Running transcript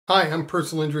Hi, I'm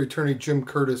personal injury attorney Jim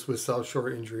Curtis with South Shore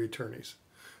Injury Attorneys.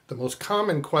 The most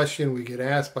common question we get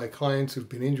asked by clients who've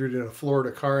been injured in a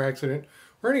Florida car accident,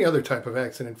 or any other type of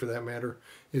accident for that matter,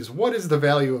 is what is the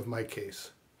value of my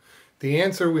case? The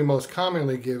answer we most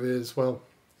commonly give is, well,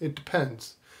 it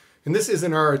depends. And this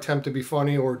isn't our attempt to be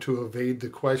funny or to evade the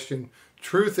question.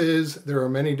 Truth is, there are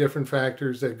many different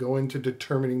factors that go into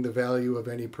determining the value of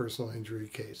any personal injury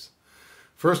case.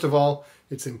 First of all,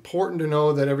 it's important to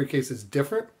know that every case is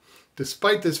different.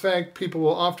 Despite this fact, people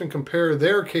will often compare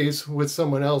their case with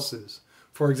someone else's.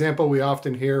 For example, we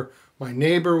often hear, my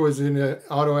neighbor was in an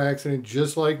auto accident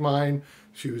just like mine.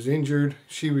 She was injured.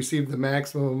 She received the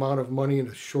maximum amount of money in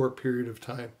a short period of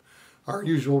time. Our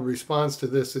usual response to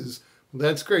this is, well,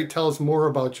 that's great. Tell us more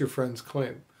about your friend's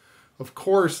claim. Of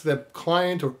course, that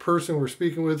client or person we're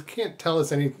speaking with can't tell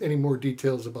us any more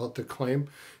details about the claim.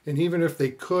 And even if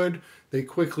they could, they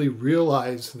quickly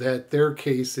realize that their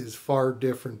case is far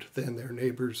different than their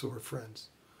neighbors or friends.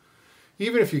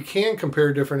 Even if you can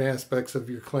compare different aspects of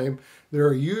your claim, there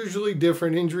are usually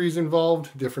different injuries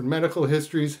involved, different medical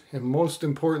histories, and most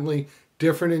importantly,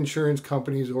 different insurance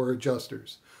companies or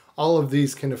adjusters. All of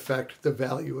these can affect the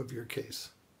value of your case.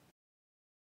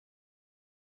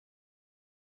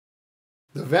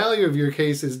 The value of your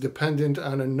case is dependent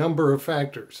on a number of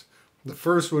factors. The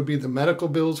first would be the medical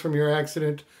bills from your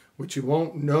accident, which you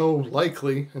won't know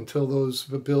likely until those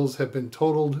bills have been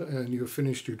totaled and you've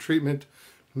finished your treatment.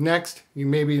 Next, you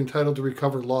may be entitled to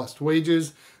recover lost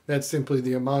wages. That's simply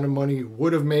the amount of money you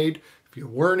would have made if you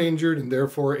weren't injured and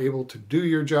therefore able to do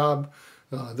your job.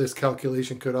 This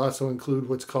calculation could also include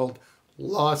what's called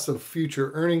loss of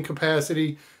future earning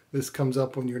capacity. This comes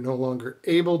up when you're no longer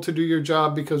able to do your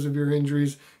job because of your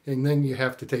injuries, and then you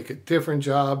have to take a different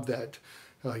job that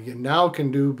you now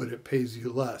can do, but it pays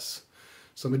you less.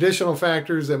 Some additional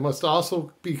factors that must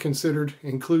also be considered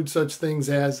include such things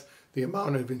as the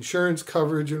amount of insurance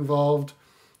coverage involved,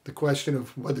 the question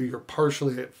of whether you're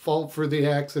partially at fault for the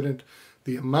accident,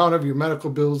 the amount of your medical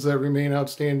bills that remain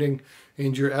outstanding,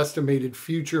 and your estimated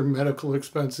future medical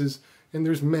expenses, and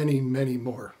there's many, many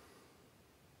more.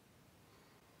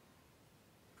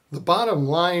 The bottom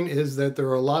line is that there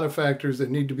are a lot of factors that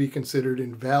need to be considered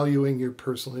in valuing your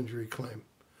personal injury claim.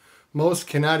 Most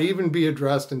cannot even be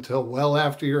addressed until well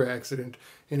after your accident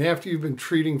and after you've been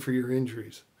treating for your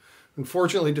injuries.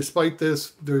 Unfortunately, despite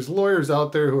this, there's lawyers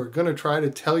out there who are going to try to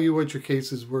tell you what your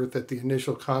case is worth at the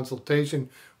initial consultation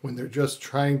when they're just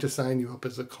trying to sign you up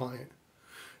as a client.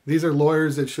 These are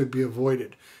lawyers that should be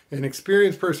avoided. An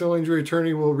experienced personal injury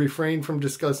attorney will refrain from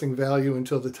discussing value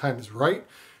until the time is right,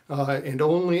 and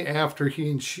only after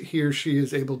he or she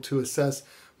is able to assess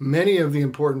many of the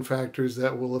important factors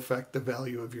that will affect the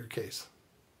value of your case.